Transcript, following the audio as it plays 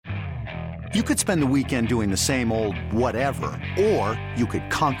You could spend the weekend doing the same old whatever, or you could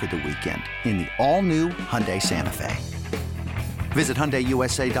conquer the weekend in the all-new Hyundai Santa Fe. Visit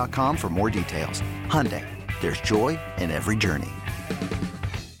HyundaiUSA.com for more details. Hyundai, there's joy in every journey.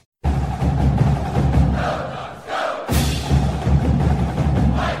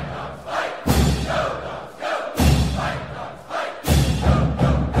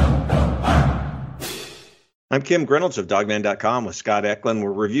 I'm Kim Reynolds of Dawgman.com with Scott Eklund.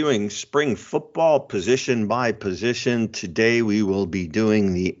 We're reviewing spring football position by position. Today we will be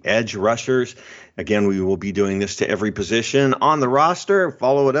doing the edge rushers. Again, we will be doing this to every position on the roster,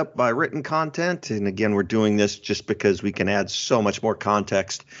 follow it up by written content. And again, we're doing this just because we can add so much more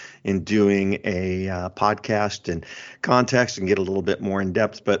context in doing a podcast and context and get a little bit more in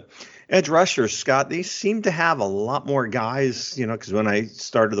depth. But edge rushers, Scott, these seem to have a lot more guys, because when I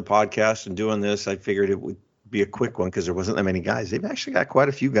started the podcast and doing this, I figured it would be a quick one because there wasn't that many guys. They've actually got quite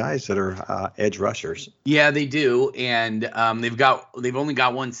a few guys that are edge rushers. Yeah, they do, and they've only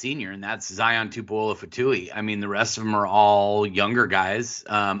got one senior, and that's Zion Tupuola-Fatui. I mean, the rest of them are all younger guys.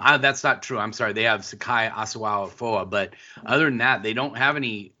 That's not true. I'm sorry. They have Sakai Asawawa-Foa, but other than that, they don't have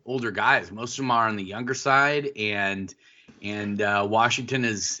any older guys. Most of them are on the younger side, and Washington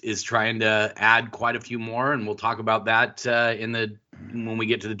is trying to add quite a few more, and we'll talk about that when we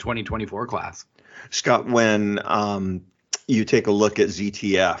get to the 2024 class. Scott, when you take a look at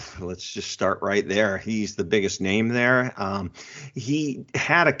ZTF, let's just start right there. He's the biggest name there. He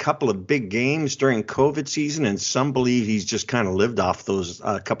had a couple of big games during COVID season, and some believe he's just kind of lived off those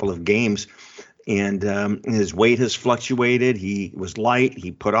couple of games. And his weight has fluctuated. He was light.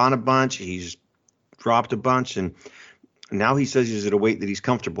 He put on a bunch. He's dropped a bunch. And now he says he's at a weight that he's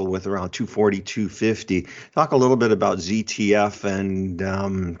comfortable with, around 240, 250. Talk a little bit about ZTF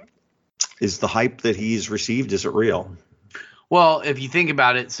and is the hype that he's received, is it real? Well, if you think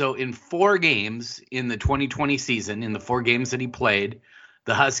about it, so in 4 games in the 2020 season, in the 4 games that he played,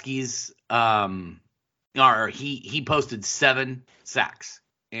 the Huskies, he posted 7 sacks,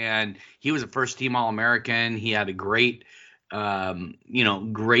 and he was a first-team All-American. He had a great standout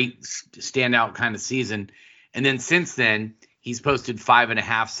kind of season, and then since then he's posted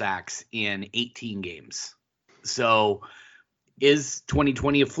 5.5 sacks in 18 games. So is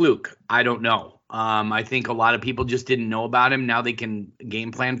 2020 a fluke? I don't know. I think a lot of people just didn't know about him. Now they can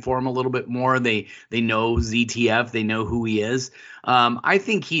game plan for him a little bit more. They know ZTF. They know who he is. I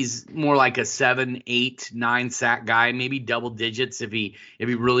think he's more like a 7, 8, 9 sack guy, maybe double digits if he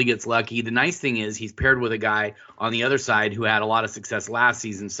really gets lucky. The nice thing is he's paired with a guy on the other side who had a lot of success last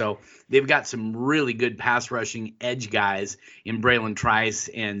season. So they've got some really good pass rushing edge guys in Braylon Trice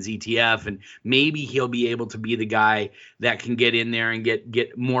and ZTF, and maybe he'll be able to be the guy that can get in there and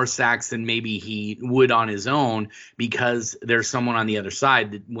get more sacks than maybe he would on his own, because there's someone on the other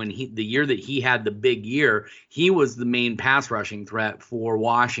side that the year that he had the big year, he was the main pass rushing threat for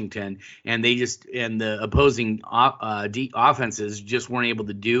Washington, and the opposing offenses just weren't able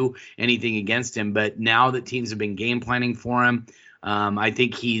to do anything against him. But now that teams have been game planning for him, I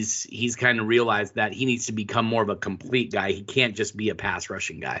think he's kind of realized that he needs to become more of a complete guy. He can't just be a pass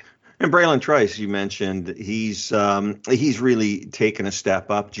rushing guy. And Braylon Trice, you mentioned, he's really taken a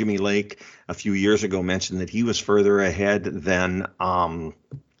step up. Jimmy Lake a few years ago mentioned that he was further ahead than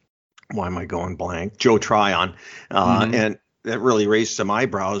why am I going blank? Joe Tryon, and that really raised some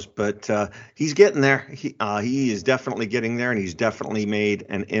eyebrows. But he's getting there. He is definitely getting there, and he's definitely made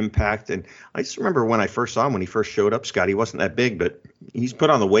an impact. And I just remember when I first saw him, when he first showed up, Scott, he wasn't that big, but he's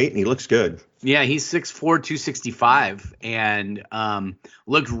put on the weight and he looks good. Yeah, he's 6'4", 265, and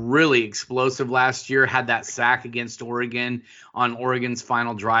looked really explosive last year. Had that sack against Oregon on Oregon's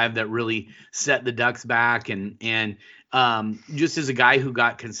final drive that really set the Ducks back, and just as a guy who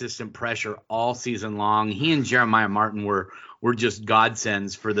got consistent pressure all season long, he and Jeremiah Martin were just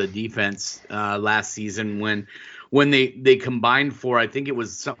godsends for the defense last season when they combined for, I think it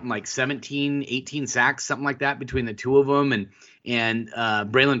was something like 17, 18 sacks, something like that between the two of them. And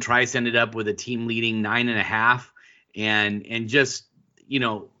Braylon Trice ended up with a team leading 9.5 and just,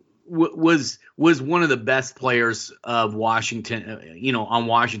 was one of the best players of Washington, on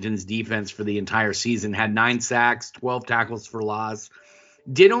Washington's defense for the entire season. Had 9 sacks, 12 tackles for loss.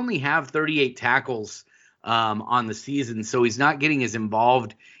 Did only have 38 tackles on the season, so he's not getting as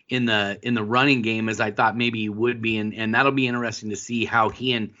involved in the running game as I thought maybe he would be, and that'll be interesting to see how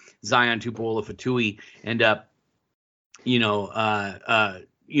he and Zion Tupuola-Fatui end up.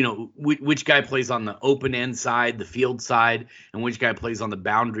 Which guy plays on the open end side, the field side, and which guy plays on the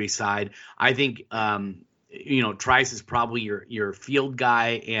boundary side. I think Trice is probably your field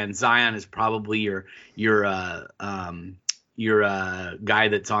guy, and Zion is probably your guy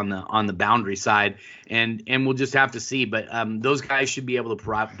that's on the boundary side, and we'll just have to see. But those guys should be able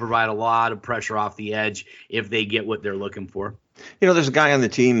to provide a lot of pressure off the edge if they get what they're looking for. There's a guy on the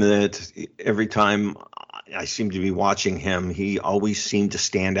team that every time I seem to be watching him, he always seemed to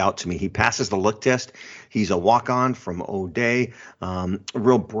stand out to me. He passes the look test. He's a walk-on from O'Day, a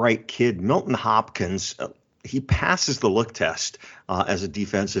real bright kid. Milton Hopkins, he passes the look test as a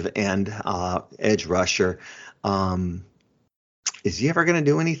defensive end edge rusher. Is he ever going to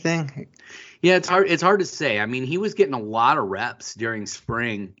do anything? Yeah, it's hard to say. I mean, he was getting a lot of reps during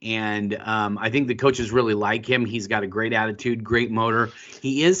spring, and I think the coaches really like him. He's got a great attitude, great motor.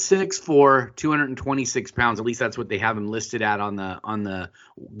 He is 6'4", 226 pounds. At least that's what they have him listed at on the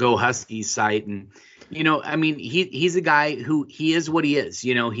Go Huskies site. And I mean, he's a guy who he is what he is.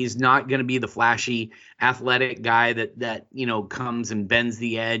 He's not going to be the flashy athletic guy that comes and bends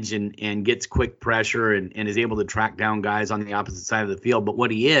the edge and gets quick pressure and is able to track down guys on the opposite side of the field. But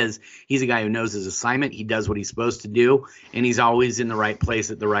what he is, he's a guy who knows his assignment. He does what he's supposed to do, and he's always in the right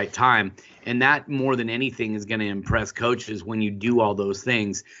place at the right time. And that, more than anything, is going to impress coaches when you do all those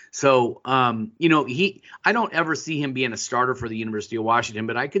things. So, I don't ever see him being a starter for the University of Washington,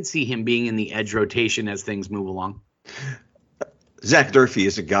 but I could see him being in the edge rotation as things move along. Zach Durfee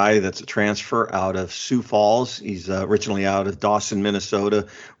is a guy that's a transfer out of Sioux Falls. He's originally out of Dawson, Minnesota,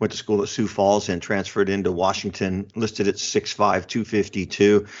 went to school at Sioux Falls and transferred into Washington, listed at 6'5",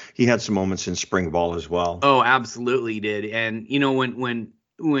 252. He had some moments in spring ball as well. Oh, absolutely did. And,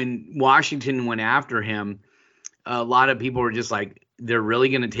 when Washington went after him, a lot of people were just like, they're really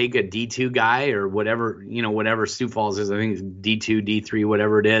going to take a D2 guy or whatever, whatever Sioux Falls is. I think it's D2, D3,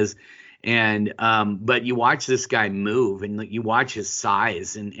 whatever it is. And but you watch this guy move, and you watch his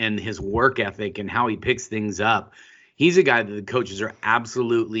size and his work ethic and how he picks things up. He's a guy that the coaches are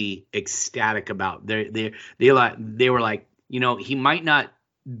absolutely ecstatic about. They were like, he might not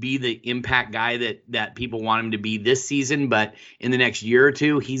be the impact guy that people want him to be this season, but in the next year or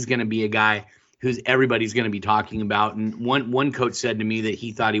two, he's going to be a guy who's everybody's going to be talking about. And one coach said to me that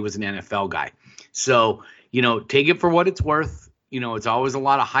he thought he was an NFL guy. So, take it for what it's worth. It's always a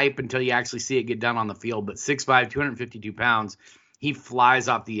lot of hype until you actually see it get done on the field. But 6'5", 252 pounds, he flies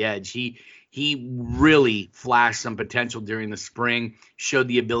off the edge. He really flashed some potential during the spring, showed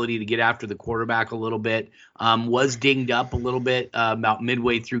the ability to get after the quarterback a little bit, was dinged up a little bit about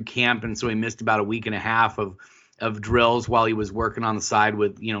midway through camp, and so he missed about a week and a half of drills while he was working on the side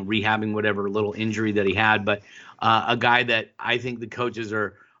with, rehabbing whatever little injury that he had. But a guy that I think the coaches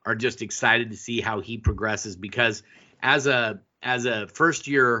are just excited to see how he progresses, because as a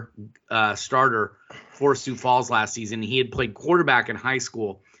first-year starter for Sioux Falls last season, he had played quarterback in high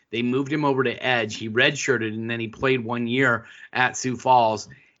school. They moved him over to edge. He redshirted, and then he played 1 year at Sioux Falls,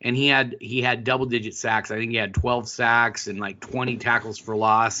 and he had double-digit sacks. I think he had 12 sacks and like 20 tackles for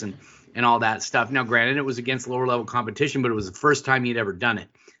loss and all that stuff. Now, granted, it was against lower-level competition, but it was the first time he'd ever done it.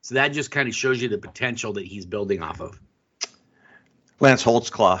 So that just kind of shows you the potential that he's building off of. Lance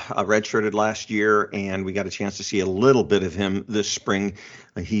Holtzclaw redshirted last year, and we got a chance to see a little bit of him this spring.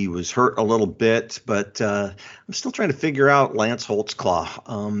 He was hurt a little bit, but I'm still trying to figure out Lance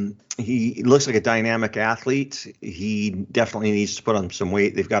Holtzclaw. He looks like a dynamic athlete. He definitely needs to put on some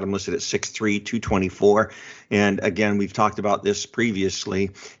weight. They've got him listed at 6'3", 224. And again, we've talked about this previously.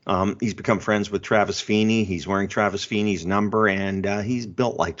 He's become friends with Travis Feeney. He's wearing Travis Feeney's number, and he's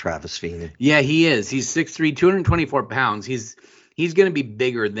built like Travis Feeney. Yeah, he is. He's 6'3", 224 pounds. He's going to be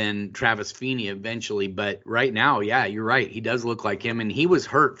bigger than Travis Feeney eventually, but right now, yeah, you're right. He does look like him, and he was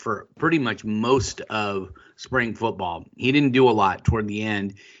hurt for pretty much most of spring football. He didn't do a lot toward the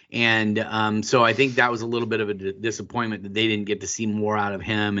end, and so I think that was a little bit of a disappointment that they didn't get to see more out of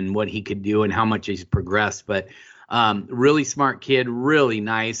him and what he could do and how much he's progressed. But really smart kid, really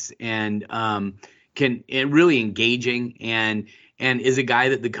nice, and really engaging, and is a guy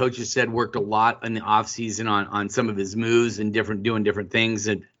that the coaches said worked a lot in the offseason on some of his moves and doing different things.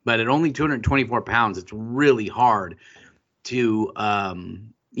 But at only 224 pounds, it's really hard to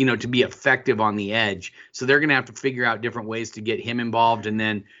be effective on the edge. So they're going to have to figure out different ways to get him involved, and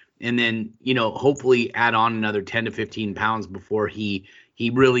then hopefully add on another 10 to 15 pounds before he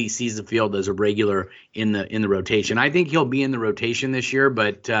really sees the field as a regular in the rotation. I think he'll be in the rotation this year,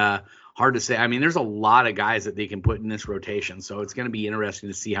 but hard to say. I mean, there's a lot of guys that they can put in this rotation, so it's going to be interesting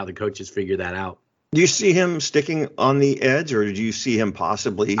to see how the coaches figure that out. Do you see him sticking on the edge, or do you see him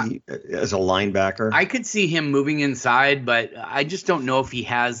possibly as a linebacker? I could see him moving inside, but I just don't know if he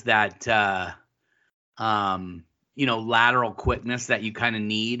has that, lateral quickness that you kind of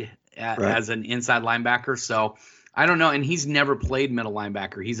need as an inside linebacker. So I don't know, and he's never played middle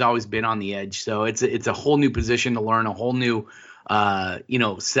linebacker. He's always been on the edge, so it's a whole new position to learn, a whole new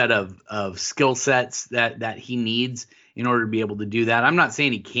set of skill sets that he needs in order to be able to do that. I'm not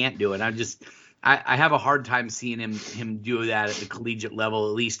saying he can't do it. I have a hard time seeing him do that at the collegiate level,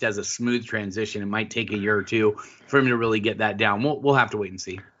 at least as a smooth transition. It might take a year or two for him to really get that down. We'll have to wait and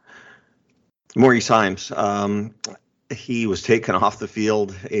see. Maurice Himes, he was taken off the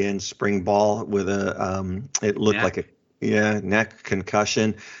field in spring ball with it looked like a neck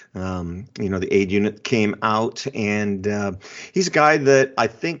concussion. The aid unit came out, and he's a guy that I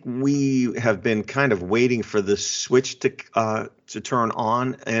think we have been kind of waiting for the switch to turn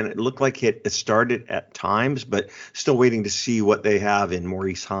on, and it looked like it started at times, but still waiting to see what they have in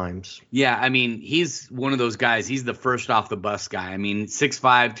Maurice Himes. Yeah, I mean, he's one of those guys. He's the first off the bus guy. I mean,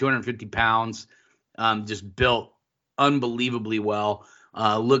 6'5", 250 pounds, just built unbelievably well.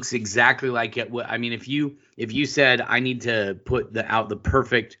 Looks exactly like it. I mean, if you said I need to put the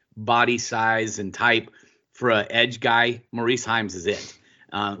perfect body size and type for an edge guy, Maurice Himes is it.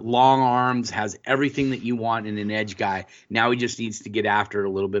 Long arms, has everything that you want in an edge guy. Now he just needs to get after it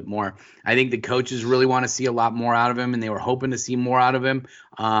a little bit more. I think the coaches really want to see a lot more out of him, and they were hoping to see more out of him.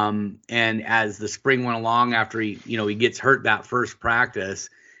 And as the spring went along, after he gets hurt that first practice,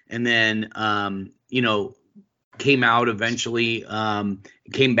 and then came out eventually,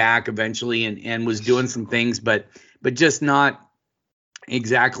 came back eventually, and was doing some things, but just not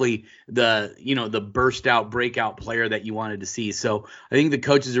exactly the burst out breakout player that you wanted to see. So I think the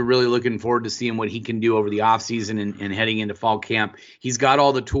coaches are really looking forward to seeing what he can do over the offseason and heading into fall camp. He's got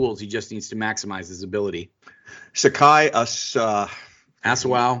all the tools. He just needs to maximize his ability. Sakai Aswau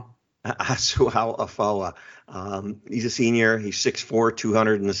Afoa. He's a senior. He's 6'4",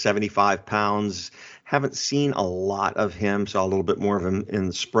 275 pounds. Haven't seen a lot of him, saw a little bit more of him in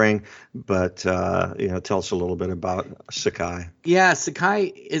the spring, but tell us a little bit about Sakai. Yeah, Sakai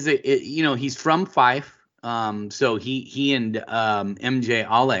is he's from Fife. So he and MJ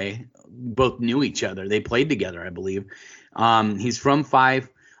Ale both knew each other. They played together, I believe. He's from Fife.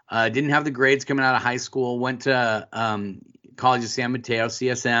 Didn't have the grades coming out of high school. Went to College of San Mateo,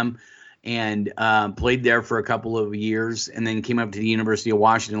 CSM, and played there for a couple of years, and then came up to the University of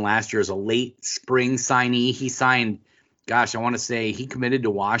Washington last year as a late spring signee. He signed, I want to say he committed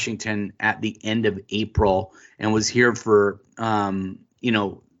to Washington at the end of April and was here for,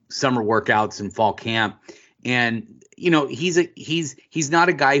 summer workouts and fall camp. And, he's not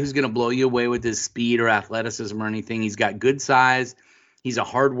a guy who's going to blow you away with his speed or athleticism or anything. He's got good size. He's a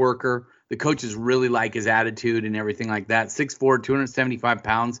hard worker. The coaches really like his attitude and everything like that. 6'4", 275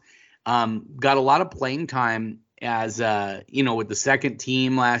 pounds. Got a lot of playing time as with the second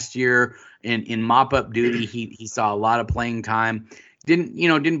team last year in mop-up duty. He saw a lot of playing time.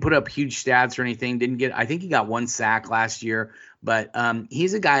 Didn't put up huge stats or anything. I think he got one sack last year, but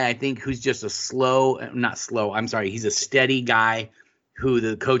he's a guy I think who's just he's a steady guy who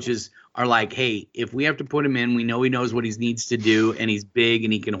the coaches are like, hey, if we have to put him in, we know he knows what he needs to do, and he's big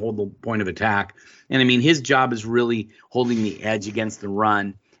and he can hold the point of attack. And I mean, his job is really holding the edge against the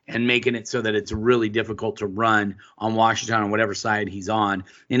run and making it so that it's really difficult to run on Washington on whatever side he's on.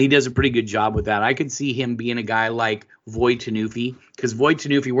 And he does a pretty good job with that. I could see him being a guy like Voy Tanufi, because Voy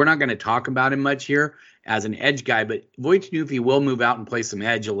Tanufi, we're not going to talk about him much here as an edge guy, but Voy Tanufi will move out and play some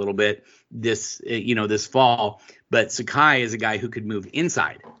edge a little bit this fall. But Sakai is a guy who could move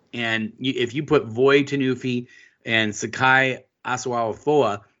inside. And if you put Voy Tanufi and Sakai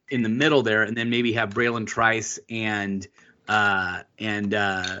Aswau in the middle there, and then maybe have Braylon Trice and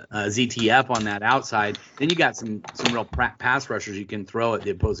ZTF on that outside, then you got some real pass rushers you can throw at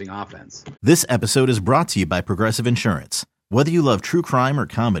the opposing offense. This episode is brought to you by Progressive Insurance. Whether you love true crime or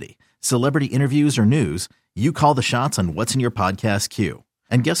comedy, celebrity interviews or news, you call the shots on what's in your podcast queue.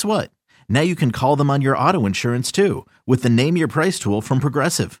 And guess what? Now you can call them on your auto insurance too with the Name Your Price tool from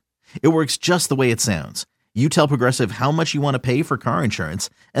Progressive. It works just the way it sounds. You tell Progressive how much you want to pay for car insurance,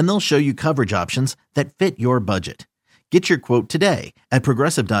 and they'll show you coverage options that fit your budget. Get your quote today at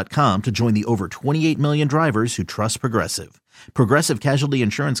Progressive.com to join the over 28 million drivers who trust Progressive. Progressive Casualty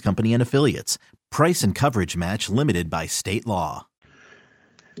Insurance Company and Affiliates. Price and coverage match limited by state law.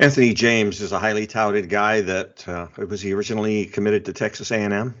 Anthony James is a highly touted guy that was he originally committed to Texas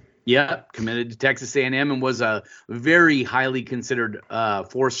A&M? Yeah, committed to Texas A&M and was a very highly considered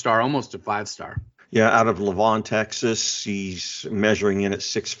 4-star, almost a 5-star. Yeah, out of Lavon, Texas. He's measuring in at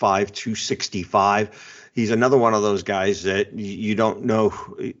 6'5", 265. He's another one of those guys that you don't know,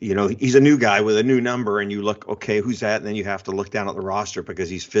 he's a new guy with a new number, and you look, okay, who's that? And then you have to look down at the roster because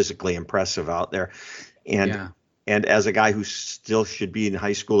he's physically impressive out there. And as a guy who still should be in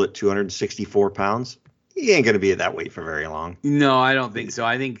high school at 264 pounds, he ain't going to be at that weight for very long. No, I don't think so.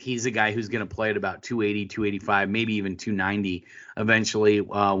 I think he's a guy who's going to play at about 280, 285, maybe even 290 eventually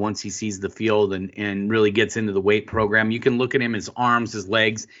once he sees the field and really gets into the weight program. You can look at him, his arms, his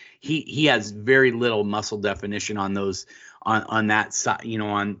legs. He has very little muscle definition on those on that side,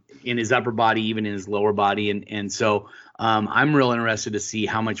 in his upper body, even in his lower body. And so I'm real interested to see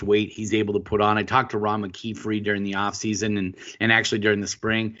how much weight he's able to put on. I talked to Ron McKeefery during the offseason and actually during the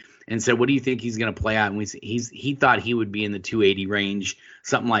spring and said, what do you think he's going to play at? And he thought he would be in the 280 range,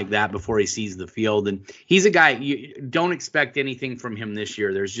 something like that, before he sees the field. And he's a guy, you don't expect anything from him this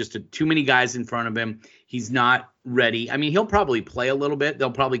year. There's just too many guys in front of him. He's not ready. I mean, he'll probably play a little bit.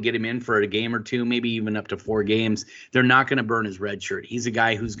 They'll probably get him in for a game or two, maybe even up to 4 games. They're not going to burn his red shirt. He's a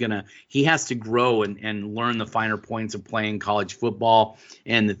guy he has to grow and learn the finer points of playing college football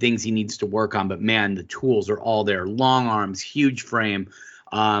and the things he needs to work on. But man, the tools are all there. Long arms, huge frame,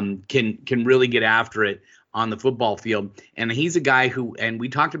 can really get after it on the football field. And he's a guy who, and we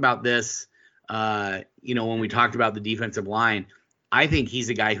talked about this, when we talked about the defensive line, I think he's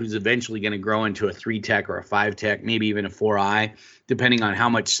a guy who's eventually going to grow into a 3-tech or a 5-tech, maybe even a 4-eye, depending on how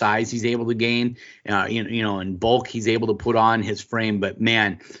much size he's able to gain, and bulk he's able to put on his frame. But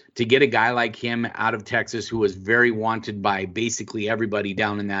man, to get a guy like him out of Texas, who was very wanted by basically everybody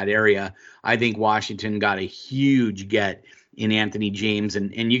down in that area, I think Washington got a huge get in Anthony James.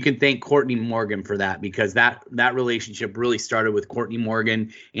 And you can thank Courtney Morgan for that, because that relationship really started with Courtney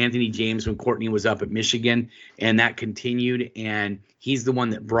Morgan, Anthony James, when Courtney was up at Michigan, and that continued. And he's the one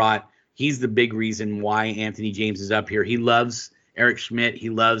that he's the big reason why Anthony James is up here. He loves Eric Schmidt. He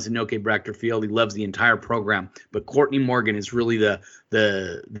loves Inoke Brechterfield. He loves the entire program. But Courtney Morgan is really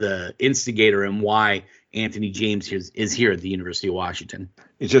the instigator and why Anthony James is here at the University of Washington.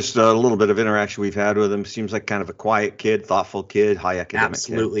 It's just a little bit of interaction we've had with him. Seems like kind of a quiet kid, thoughtful kid, high academic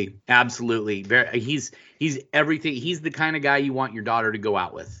kid. Absolutely. He's everything. He's the kind of guy you want your daughter to go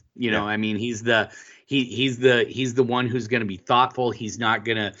out with. I mean, he's the one who's going to be thoughtful. He's not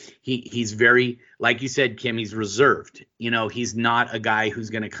going to, he's very, like you said, Kim, he's reserved. He's not a guy who's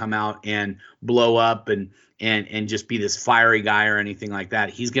going to come out and blow up and just be this fiery guy or anything like that.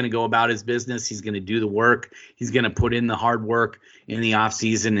 He's going to go about his business. He's going to do the work. He's going to put in the hard work in the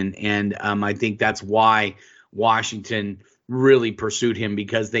offseason. And I think that's why Washington really pursued him,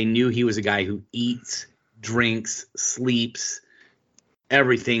 because they knew he was a guy who eats, drinks, sleeps.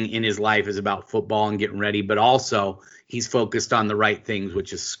 Everything in his life is about football and getting ready, but also he's focused on the right things,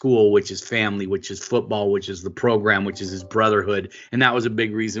 which is school, which is family, which is football, which is the program, which is his brotherhood. And that was a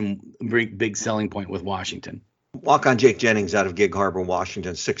big selling point with Washington. Walk-on Jake Jennings out of Gig Harbor,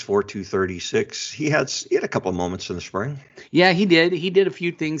 Washington, 6'4", 236. He had a couple of moments in the spring. Yeah, he did. He did a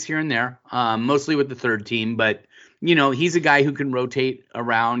few things here and there, mostly with the third team, but he's a guy who can rotate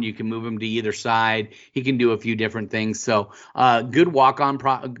around. You can move him to either side. He can do a few different things. So good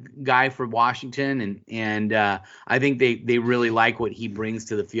walk-on guy for Washington. And I think they really like what he brings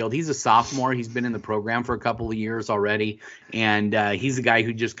to the field. He's a sophomore. He's been in the program for a couple of years already. And he's a guy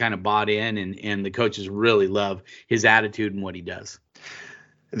who just kind of bought in, and the coaches really love his attitude and what he does.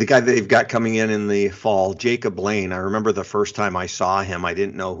 The guy they've got coming in the fall, Jacob Lane. I remember the first time I saw him, I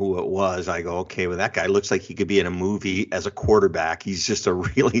didn't know who it was. I go, okay, well, that guy looks like he could be in a movie as a quarterback. He's just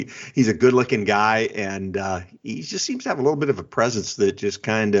he's a good looking guy. And he just seems to have a little bit of a presence that just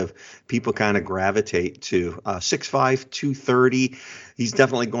people gravitate to. 6'5", 230. He's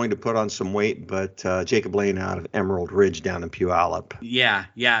definitely going to put on some weight, but Jacob Lane out of Emerald Ridge down in Puyallup. Yeah,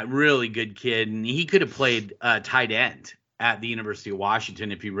 really good kid. And he could have played tight end at the University of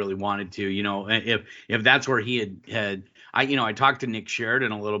Washington if he really wanted to, if that's where he had I talked to Nick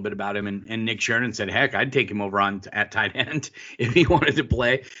Sheridan a little bit about him, and Nick Sheridan said, heck, I'd take him over at tight end if he wanted to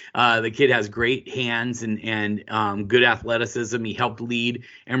play. The kid has great hands and good athleticism. He helped lead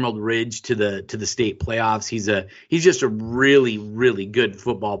Emerald Ridge to the state playoffs. He's just a really, really good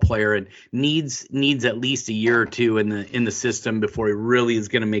football player, and needs at least a year or two in the system before he really is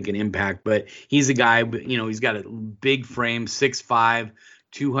going to make an impact. But he's a guy, he's got a big frame, 6'5",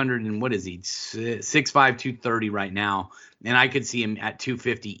 200 and what is he? 6'5", 230 right now. And I could see him at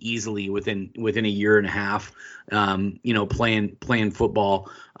 250 easily within a year and a half, playing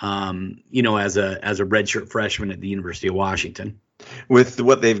football, as a redshirt freshman at the University of Washington. With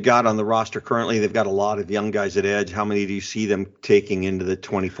what they've got on the roster currently, they've got a lot of young guys at edge. How many do you see them taking into the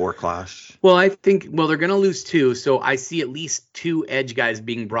 24 class? Well, I think, they're going to lose 2. So I see at least 2 edge guys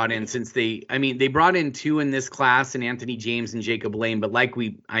being brought in since they brought in 2 in this class, and Anthony James and Jacob Lane. But like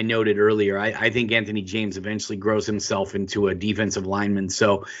I noted earlier, I think Anthony James eventually grows himself into a defensive lineman.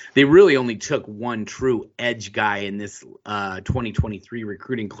 So they really only took 1 true edge guy in this 2023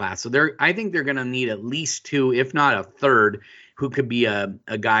 recruiting class. So I think they're going to need at least 2, if not a third, who could be a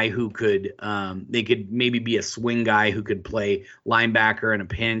guy who could they could maybe be a swing guy who could play linebacker in a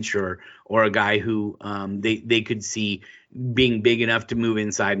pinch, or a guy who they could see being big enough to move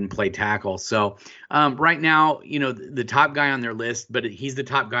inside and play tackle. So right now, the top guy on their list, but he's the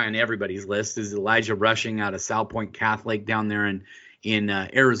top guy on everybody's list, is Elijah Rushing out of South Point Catholic down there in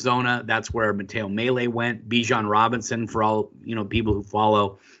Arizona. That's where Mateo Mele went. Bijan Robinson, for all people who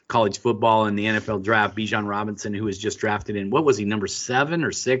follow college football and the NFL draft, Bijan Robinson, who was just drafted in, what was he, number 7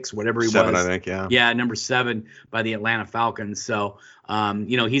 or 6, whatever he was? 7, I think, yeah. Yeah, number 7 by the Atlanta Falcons. So,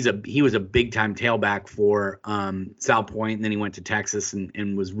 he was a big time tailback for South Point, and then he went to Texas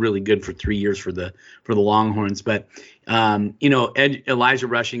and was really good for 3 years for the Longhorns. But Elijah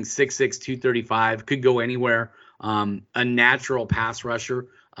Rushing, 6'6", 235, could go anywhere. A natural pass rusher.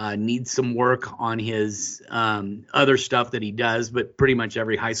 Needs some work on his other stuff that he does, but pretty much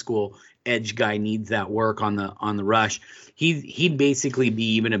every high school edge guy needs that work on the rush. He'd basically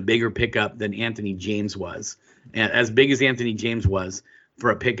be even a bigger pickup than Anthony James was. As big as Anthony James was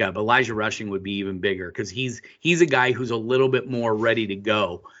for a pickup, Elijah Rushing would be even bigger, because he's a guy who's a little bit more ready to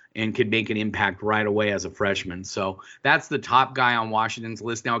go and could make an impact right away as a freshman. So that's the top guy on Washington's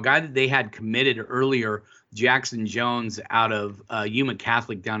list. Now, a guy that they had committed earlier, Jackson Jones out of Yuma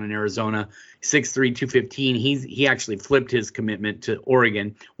Catholic down in Arizona, 6'3", 215. He actually flipped his commitment to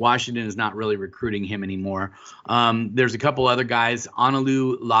Oregon. Washington is not really recruiting him anymore. There's a couple other guys,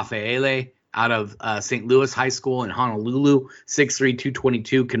 Honolulu Lafayette out of St. Louis High School in Honolulu, 6'3",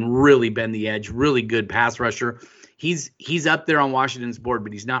 222, can really bend the edge, really good pass rusher. He's up there on Washington's board,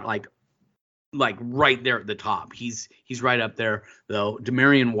 but he's not like right there at the top. He's right up there though.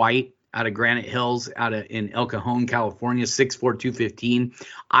 Demarion White out of Granite Hills, in El Cajon, California, 6'4", 215.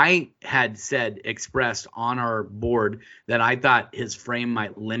 I had expressed on our board that I thought his frame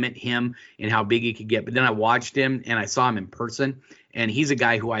might limit him in how big he could get, but then I watched him and I saw him in person, and he's a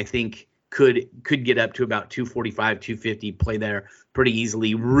guy who I think could get up to about 245, 250, play there pretty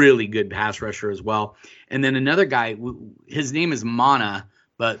easily. Really good pass rusher as well. And then another guy, his name is Mana,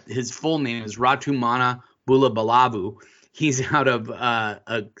 but his full name is Ratu Mana Bulabalavu. He's out of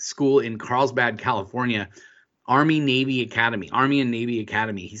a school in Carlsbad, California, Army and Navy Academy.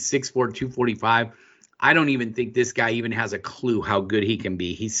 He's 6'4", 245. I don't even think this guy even has a clue how good he can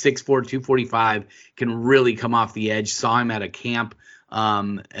be. He's 6'4", 245, can really come off the edge. Saw him at a camp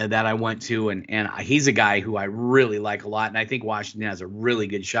that I went to, and he's a guy who I really like a lot, and I think Washington has a really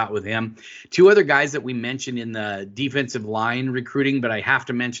good shot with him. 2 other guys that we mentioned in the defensive line recruiting, but I have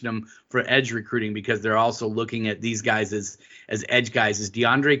to mention them for edge recruiting because they're also looking at these guys as edge guys, is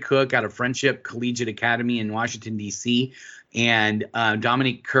DeAndre Cook out of Friendship Collegiate Academy in Washington, D.C., and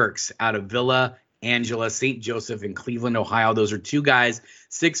Dominique Kirks out of Villa Angela St. Joseph in Cleveland, Ohio. Those are 2 guys,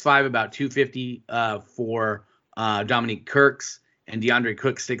 6'5", about 250 for Dominique Kirks, and DeAndre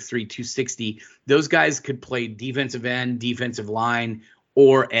Cook, 6'3", 260. Those guys could play defensive end, defensive line,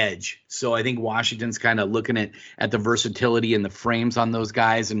 or edge. So I think Washington's kind of looking at the versatility and the frames on those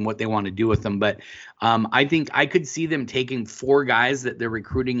guys and what they want to do with them. But I think I could see them taking 4 guys that they're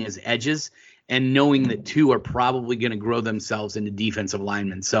recruiting as edges and knowing that 2 are probably going to grow themselves into defensive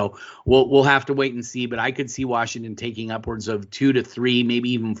linemen. So we'll have to wait and see. But I could see Washington taking upwards of 2 to 3, maybe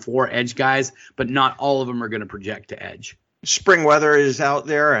even 4 edge guys, but not all of them are going to project to edge. Spring weather is out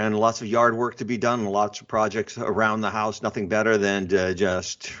there and lots of yard work to be done, lots of projects around the house. Nothing better than to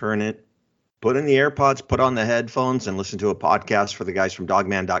just put in the AirPods, put on the headphones, and listen to a podcast for the guys from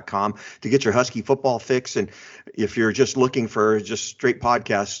DawgMan.com to get your Husky football fix. And if you're just looking for just straight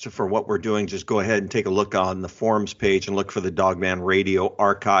podcasts for what we're doing, just go ahead and take a look on the forums page and look for the DawgmanRadio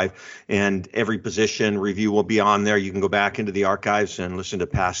archive. And every position review will be on there. You can go back into the archives and listen to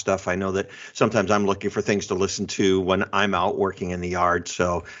past stuff. I know that sometimes I'm looking for things to listen to when I'm out working in the yard.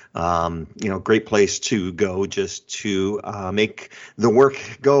 So, great place to go just to make the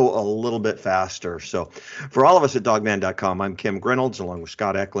work go a little bit faster. So for all of us at DawgMan.com, I'm Kim Grinolds along with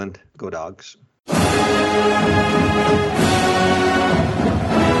Scott Eklund. Go Dogs.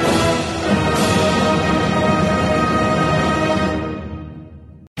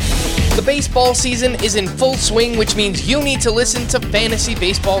 The baseball season is in full swing, which means you need to listen to Fantasy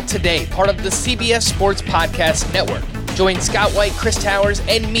Baseball Today, part of the CBS Sports Podcast Network. Join Scott White, Chris Towers,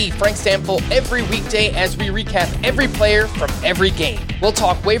 and me, Frank Stample, every weekday as we recap every player from every game. We'll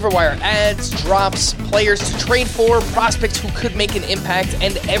talk waiver wire ads, drops, players to trade for, prospects who could make an impact,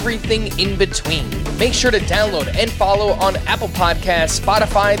 and everything in between. Make sure to download and follow on Apple Podcasts,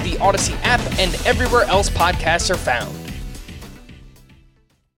 Spotify, the Odyssey app, and everywhere else podcasts are found.